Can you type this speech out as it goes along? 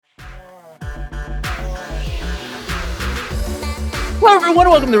Hello, everyone.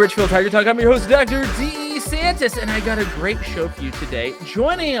 Welcome to Ridgefield Tiger Talk. I'm your host, Dr. D. Santis, and I got a great show for you today.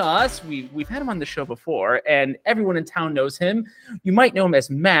 Joining us, we've had him on the show before, and everyone in town knows him. You might know him as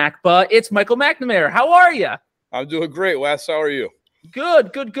Mac, but it's Michael McNamara. How are you? I'm doing great, Wes. How are you?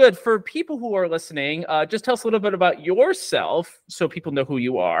 Good, good, good. For people who are listening, just tell us a little bit about yourself so people know who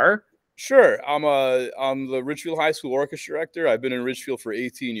you are. Sure. I'm the Ridgefield High School Orchestra Director. I've been in Ridgefield for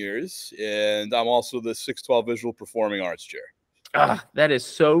 18 years, and I'm also the 612 Visual Performing Arts Chair. That is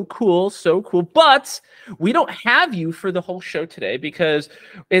so cool, so cool. But we don't have you for the whole show today because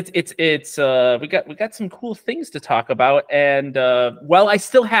we got some cool things to talk about. And well, I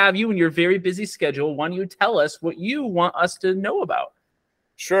still have you in your very busy schedule. Why don't you tell us what you want us to know about?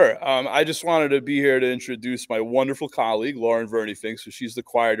 Sure. I just wanted to be here to introduce my wonderful colleague, Lauren Verney-Fink. So she's the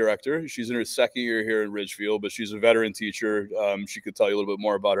choir director. She's in her second year here in Ridgefield, but she's a veteran teacher. She could tell you a little bit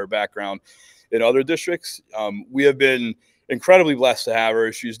more about her background in other districts. We have been incredibly blessed to have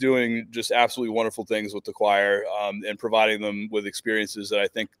her. She's doing just absolutely wonderful things with the choir and providing them with experiences that I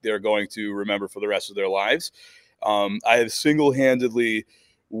think they're going to remember for the rest of their lives. I have single-handedly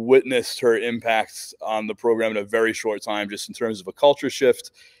witnessed her impact on the program in a very short time, just in terms of a culture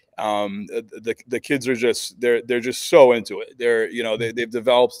shift. The kids are they're just so into it. They've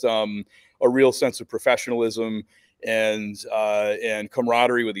developed a real sense of professionalism and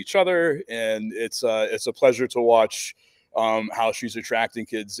camaraderie with each other, and it's a pleasure to watch how she's attracting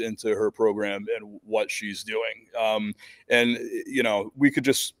kids into her program and what she's doing. I'm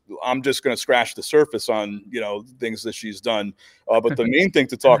just going to scratch the surface on, things that she's done. But the main thing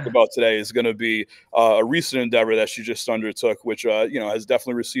to talk about today is going to be a recent endeavor that she just undertook, which, has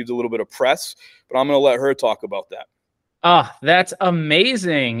definitely received a little bit of press, but I'm going to let her talk about that. That's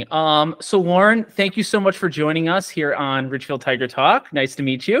amazing. So Lauren, thank you so much for joining us here on Ridgefield Tiger Talk. Nice to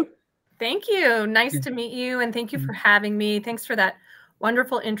meet you. Thank you. Nice to meet you. And thank you for having me. Thanks for that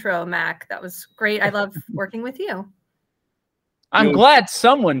wonderful intro, Mac. That was great. I love working with you. I'm glad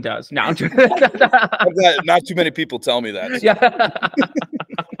someone does. No, I'm glad not too many people tell me that. So.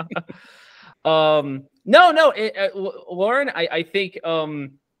 Yeah. Lauren, I think,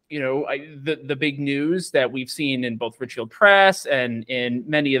 the big news that we've seen in both Ridgefield Press and in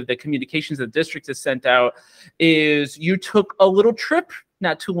many of the communications that the district has sent out is you took a little trip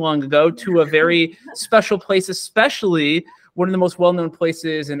not too long ago to a very special place, especially one of the most well-known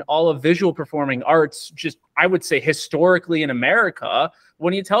places in all of visual performing arts, just I would say historically in America. Why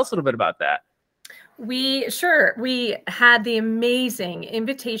don't you tell us a little bit about that? We had the amazing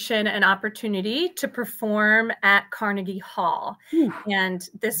invitation and opportunity to perform at Carnegie Hall. And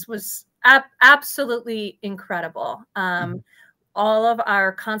this was absolutely incredible. All of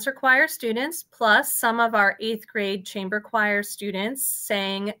our concert choir students, plus some of our 8th grade chamber choir students,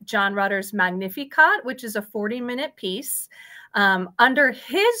 sang John Rutter's Magnificat, which is a 40-minute piece, under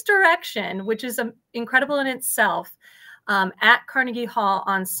his direction, which is incredible in itself, at Carnegie Hall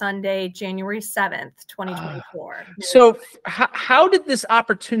on Sunday, January 7th, 2024. So how did this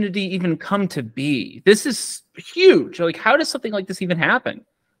opportunity even come to be? This is huge. Like, how does something like this even happen?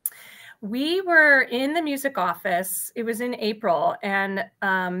 We were in the music office. It was in April, and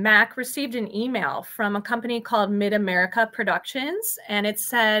Mac received an email from a company called Mid-America Productions, and it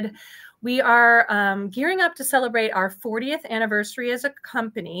said, we are gearing up to celebrate our 40th anniversary as a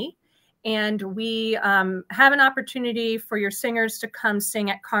company, and we have an opportunity for your singers to come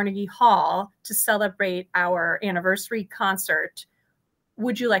sing at Carnegie Hall to celebrate our anniversary concert.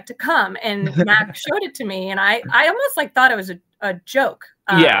 Would you like to come? And Mac showed it to me, and I almost thought it was a joke.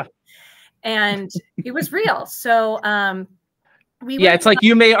 Yeah. And it was real. So it's like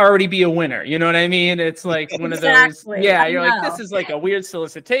you may already be a winner. You know what I mean? It's like one of those. Yeah, you're like, this is like a weird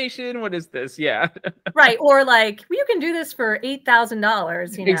solicitation. What is this? Yeah. Right. Or like, well, you can do this for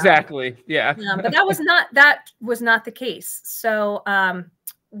 $8,000. Exactly. Yeah. But that was not the case. So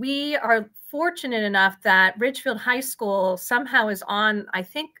we are fortunate enough that Ridgefield High School somehow is on, I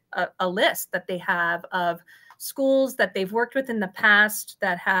think, a list that they have of schools that they've worked with in the past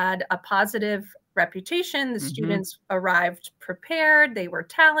that had a positive reputation. The students arrived prepared. They were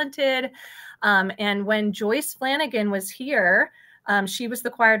talented. And when Joyce Flanagan was here, she was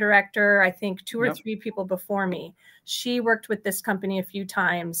the choir director, I think 2 or 3 people before me. She worked with this company a few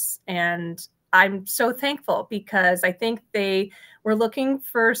times, and I'm so thankful because I think they were looking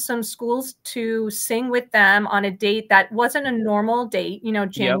for some schools to sing with them on a date that wasn't a normal date.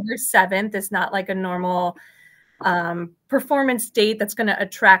 January 7th is not like a normal performance date that's going to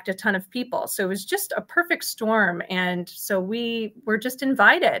attract a ton of people. So it was just a perfect storm. And so we were just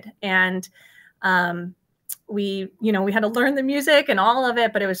invited. And we had to learn the music and all of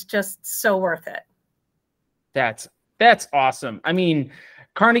it, but it was just so worth it. That's awesome. I mean,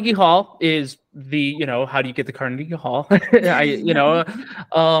 Carnegie Hall is the, how do you get to Carnegie Hall?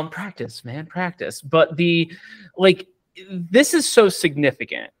 Practice, man, practice. But this is so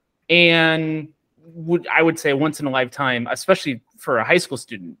significant. And I would say once in a lifetime, especially for a high school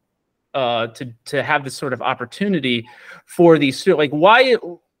student, to have this sort of opportunity for these students. Like, why,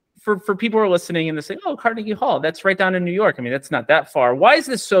 for people who are listening and they say, oh, Carnegie Hall, that's right down in New York. I mean, that's not that far. Why is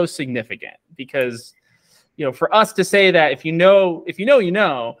this so significant? Because, for us to say that if you know,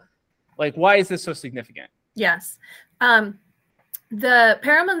 like, why is this so significant? Yes. The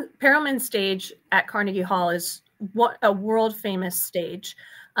Perelman stage at Carnegie Hall is a world famous stage.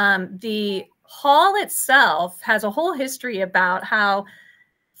 The hall itself has a whole history about how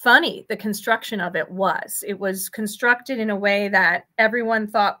funny the construction of it was. It was constructed in a way that everyone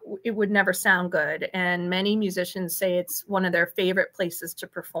thought it would never sound good. And many musicians say it's one of their favorite places to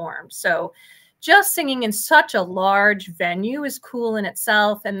perform. So just singing in such a large venue is cool in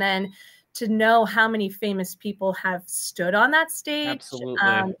itself. And then to know how many famous people have stood on that stage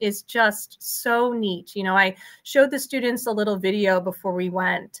is just so neat. I showed the students a little video before we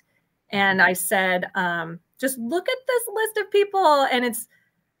went, and I said, just look at this list of people. And it's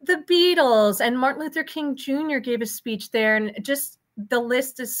the Beatles, and Martin Luther King Jr. gave a speech there. And just the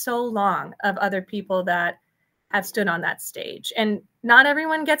list is so long of other people that have stood on that stage. And not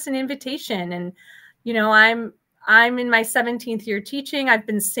everyone gets an invitation. And, I'm in my 17th year teaching. I've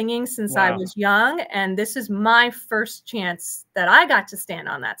been singing since I was young, and this is my first chance that I got to stand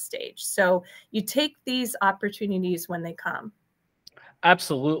on that stage. So you take these opportunities when they come.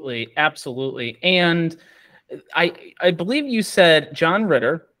 Absolutely. Absolutely. And I believe you said John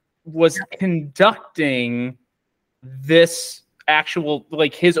Ritter was conducting this actual,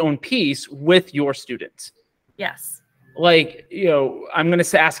 like, his own piece with your students. Yes. Like, I'm going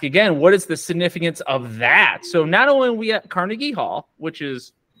to ask again, what is the significance of that? So not only are we at Carnegie Hall, which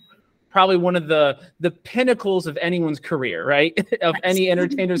is probably one of the pinnacles of anyone's career, right? Of any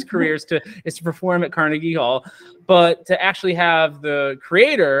entertainer's careers is to perform at Carnegie Hall, but to actually have the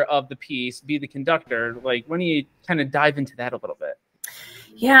creator of the piece be the conductor. Like, when do you kind of dive into that a little bit?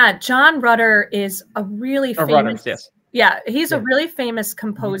 Yeah, John Rutter is a really famous. Rutter, yes. Yeah, he's a really famous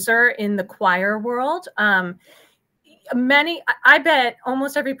composer in the choir world. I bet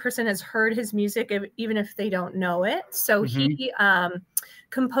almost every person has heard his music, even if they don't know it. So he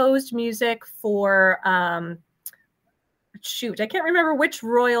composed music for, I can't remember which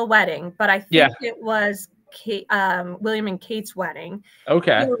royal wedding, but I think it was William and Kate's wedding.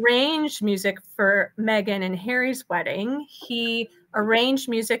 Okay. He arranged music for Meghan and Harry's wedding. He arranged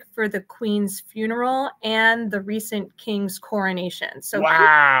music for the Queen's funeral and the recent King's coronation. So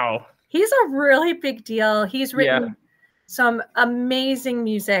wow, he's a really big deal. He's written some amazing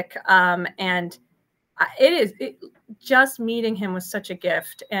music, and just meeting him was such a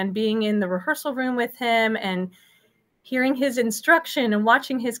gift, and being in the rehearsal room with him and hearing his instruction and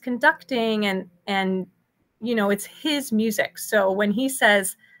watching his conducting, and it's his music. So when he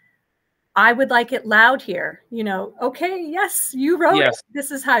says, I would like it loud here, okay, yes, you wrote it.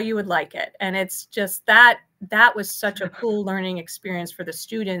 This is how you would like it. And it's just that was such a cool learning experience for the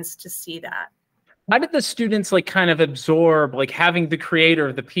students to see that. How did the students kind of absorb having the creator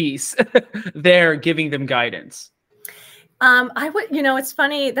of the piece there giving them guidance? It's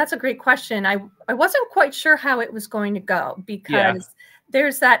funny. That's a great question. I wasn't quite sure how it was going to go, because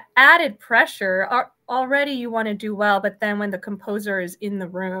there's that added pressure. Already you want to do well, but then when the composer is in the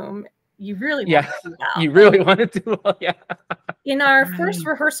room, you really want to do well. You really want to do well, In our first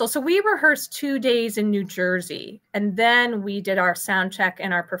rehearsal, so we rehearsed 2 days in New Jersey, and then we did our sound check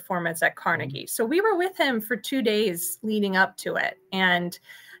and our performance at Carnegie. So we were with him for 2 days leading up to it. And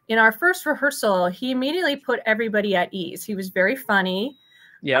in our first rehearsal, he immediately put everybody at ease. He was very funny.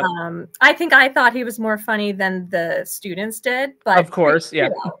 Yeah. I thought he was more funny than the students did, but of course,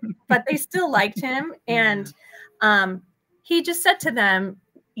 but they still liked him. And he just said to them,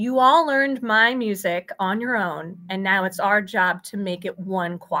 you all learned my music on your own, and now it's our job to make it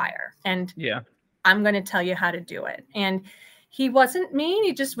one choir. And I'm going to tell you how to do it. And he wasn't mean.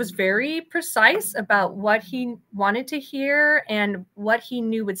 He just was very precise about what he wanted to hear and what he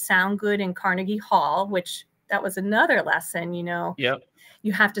knew would sound good in Carnegie Hall, which that was another lesson,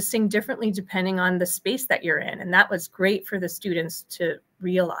 You have to sing differently depending on the space that you're in. And that was great for the students to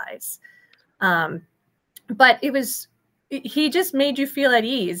realize. But he just made you feel at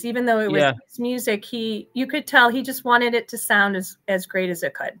ease, even though it was his music. You could tell he just wanted it to sound as great as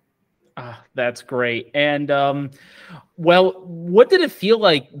it could. That's great. And what did it feel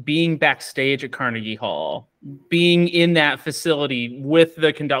like being backstage at Carnegie Hall being in that facility with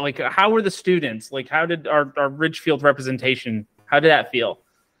the conduct? Like, how were the students? Like, how did our Ridgefield representation, how did that feel?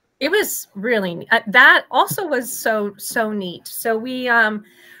 It was really, that also was so neat. So we,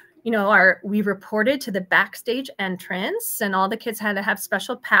 you know, we reported to the backstage entrance, and all the kids had to have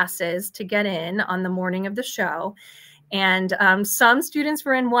special passes to get in on the morning of the show. And some students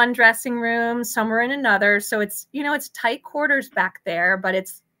were in one dressing room, some were in another. So it's, you know, it's tight quarters back there, but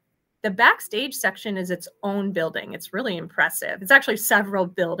the backstage section is its own building. It's really impressive. It's actually several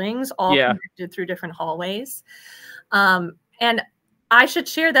buildings all connected through different hallways. And I should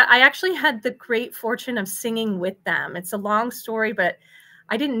share that I actually had the great fortune of singing with them. It's a long story, but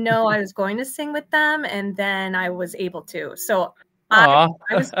I didn't know I was going to sing with them, and then I was able to. So I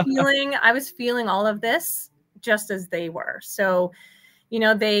was feeling all of this just as they were. So, you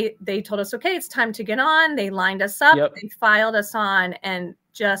know, they told us, okay, it's time to get on. They lined us up, they filed us on, and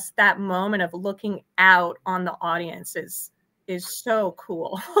just that moment of looking out on the audience is so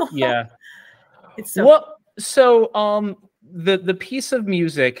cool. Yeah. It's so so the piece of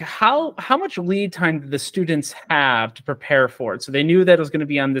music, how much lead time did the students have to prepare for it? So they knew that it was going to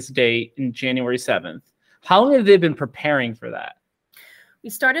be on this date in January 7th. How long have they been preparing for that? We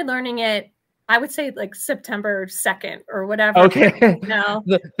started learning it, I would say, like September 2nd or whatever. Okay. You know?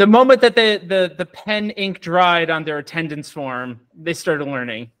 The moment that the pen ink dried on their attendance form, they started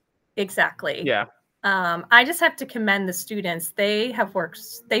learning. Exactly. Yeah. I just have to commend the students. They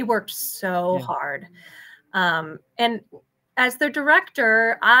worked so hard. And as their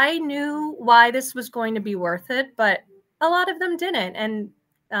director, I knew why this was going to be worth it, but a lot of them didn't.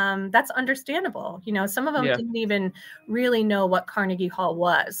 And that's understandable. You know, some of them didn't even really know what Carnegie Hall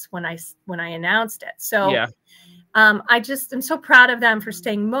was when I announced it. So I'm so proud of them for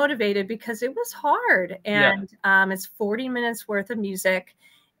staying motivated, because it was hard. And it's 40 minutes worth of music.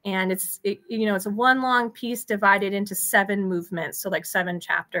 And it's a one long piece divided into 7 movements. So like 7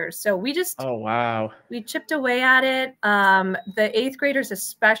 chapters. So we just, we chipped away at it. The 8th graders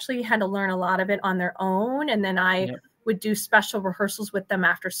especially had to learn a lot of it on their own. And then I would do special rehearsals with them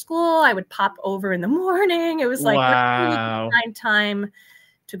after school. I would pop over in the morning. It was like really find time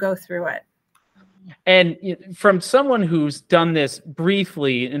to go through it. And from someone who's done this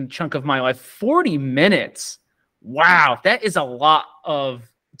briefly in a chunk of my life, 40 minutes. Wow. That is a lot of,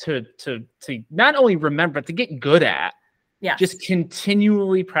 to not only remember, but to get good at. Yeah. Just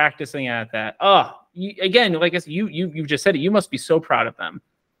continually practicing at that. Again, like I said, you just said it. You must be so proud of them.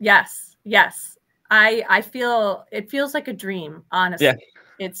 Yes. Yes. I feel, it feels like a dream, honestly. Yeah.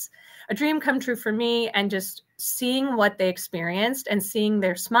 It's a dream come true for me, and just seeing what they experienced and seeing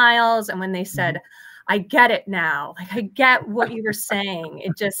their smiles. And when they said, I get it now, like I get what you were saying.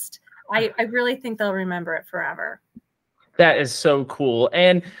 It just, I really think they'll remember it forever. That is so cool.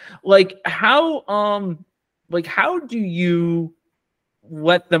 And like, how do you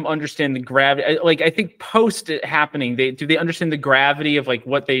let them understand the gravity? Like, I think post it happening, do they understand the gravity of like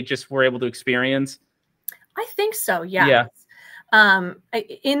what they just were able to experience? I think so. Yeah.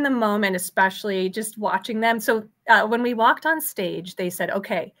 In the moment, especially just watching them. So when we walked on stage, they said,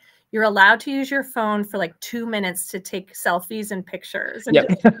 okay, you're allowed to use your phone for like 2 minutes to take selfies and pictures. And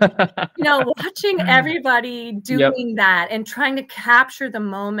just, you know, watching everybody doing that and trying to capture the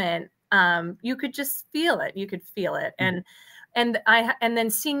moment, you could just feel it. You could feel it. And then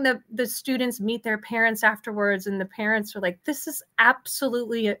seeing the students meet their parents afterwards, and the parents were like, this is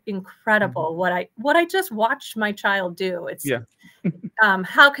absolutely incredible. What I just watched my child do. It's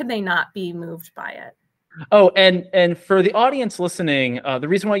how could they not be moved by it? Oh, and for the audience listening, the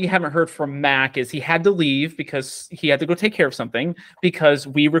reason why you haven't heard from Mac is he had to leave because he had to go take care of something, because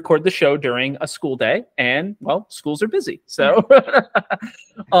we record the show during a school day, and well, schools are busy. So,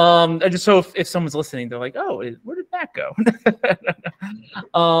 just so if someone's listening, they're like, oh, where did Mac go?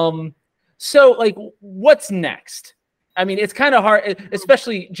 So like, what's next? I mean, it's kind of hard,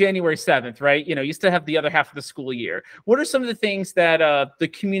 especially January 7th, right? You know, you still have the other half of the school year. What are some of the things that the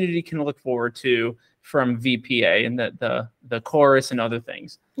community can look forward to from VPA and the chorus and other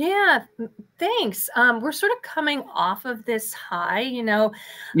things? Yeah, thanks. We're sort of coming off of this high, you know.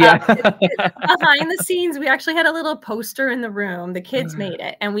 Behind the scenes, we actually had a little poster in the room. The kids made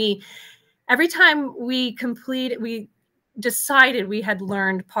it, and every time we decided we had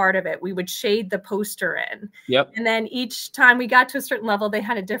learned part of it, we would shade the poster in. And then each time we got to a certain level, they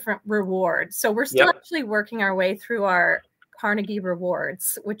had a different reward. So we're still actually working our way through our Carnegie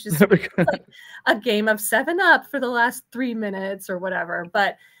rewards, which is like a game of 7-Up for the last 3 minutes or whatever.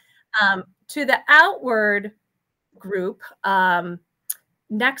 But to the outward group,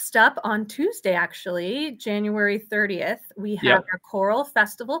 Next up on Tuesday, actually, January 30th, we have our Choral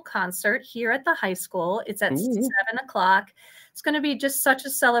Festival concert here at the high school. It's at 7 o'clock. It's going to be just such a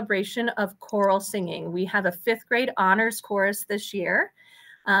celebration of choral singing. We have a 5th grade honors chorus this year,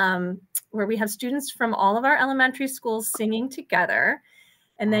 where we have students from all of our elementary schools singing together.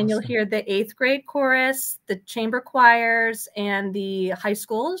 And then you'll hear the 8th grade chorus, the chamber choirs, and the high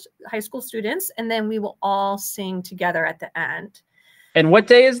school students. And then we will all sing together at the end. And what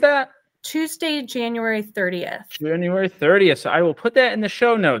day is that? Tuesday, January 30th. January 30th. So I will put that in the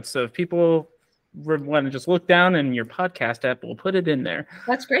show notes. So if people want to just look down in your podcast app, we'll put it in there.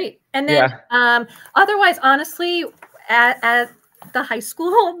 That's great. And then otherwise, honestly, at the high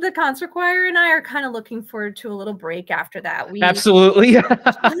school, the concert choir and I are kind of looking forward to a little break after that. Absolutely.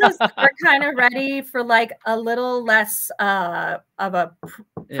 We're kind of ready for like a little less of a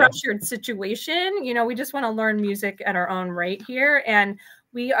pressured situation. You know, we just want to learn music at our own rate here. And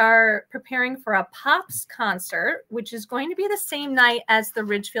we are preparing for a Pops concert, which is going to be the same night as the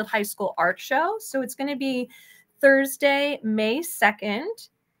Ridgefield High School art show. So it's going to be Thursday, May 2nd.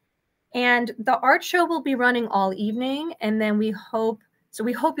 And the art show will be running all evening. And then we hope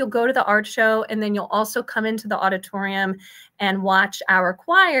you'll go to the art show, and then you'll also come into the auditorium and watch our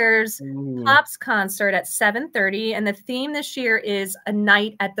choir's Pops concert at 7:30. And the theme this year is a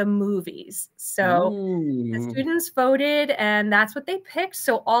night at the movies. So the students voted, and that's what they picked.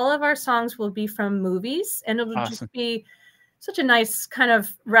 So all of our songs will be from movies, and it'll just be such a nice kind of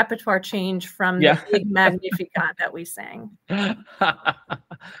repertoire change from the big Magnificat that we sang.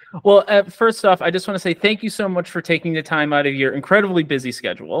 Well, first off, I just want to say thank you so much for taking the time out of your incredibly busy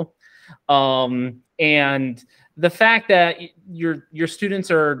schedule. And the fact that your students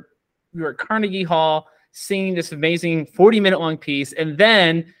you're at Carnegie Hall singing this amazing 40-minute long piece, and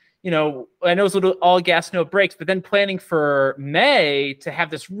then, you know, I know it's a little all gas, no brakes, but then planning for May to have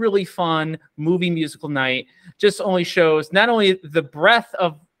this really fun movie musical night just only shows not only the breadth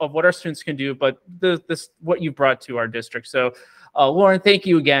of what our students can do, but what you brought to our district. So, Lauren, thank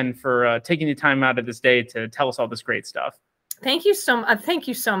you again for taking the time out of this day to tell us all this great stuff. Thank you so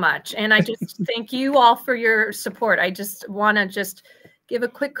much. And I just thank you all for your support. I just want to give a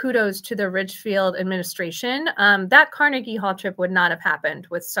quick kudos to the Ridgefield administration. That Carnegie Hall trip would not have happened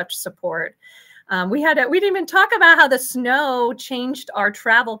with such support. We didn't even talk about how the snow changed our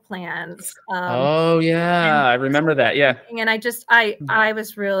travel plans. I remember that. Yeah. And I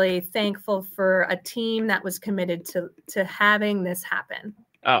was really thankful for a team that was committed to having this happen.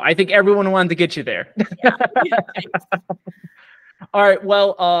 Oh, I think everyone wanted to get you there. Yeah. All right.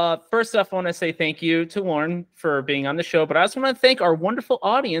 Well, first off, I want to say thank you to Lauren for being on the show, but I also want to thank our wonderful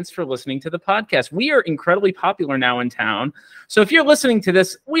audience for listening to the podcast. We are incredibly popular now in town. So if you're listening to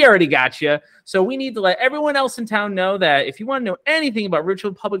this, we already got you. So we need to let everyone else in town know that if you want to know anything about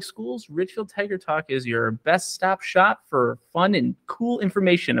Ridgefield Public Schools, Ridgefield Tiger Talk is your best stop shop for fun and cool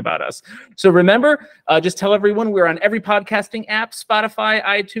information about us. So remember, just tell everyone we're on every podcasting app, Spotify,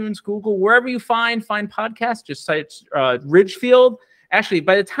 iTunes, Google, wherever you find podcasts, just cite Ridgefield. Actually,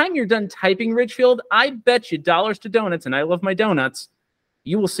 by the time you're done typing Ridgefield, I bet you dollars to donuts, and I love my donuts,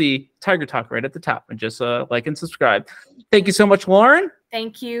 you will see Tiger Talk right at the top. And just like and subscribe. Thank you so much, Lauren.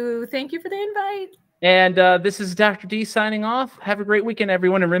 Thank you. Thank you for the invite. And this is Dr. D signing off. Have a great weekend,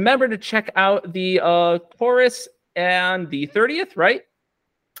 everyone. And remember to check out the chorus and the 30th, right?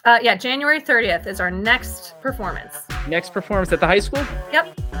 January 30th is our next performance. Next performance at the high school?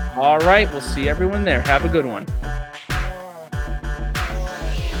 Yep. All right. We'll see everyone there. Have a good one.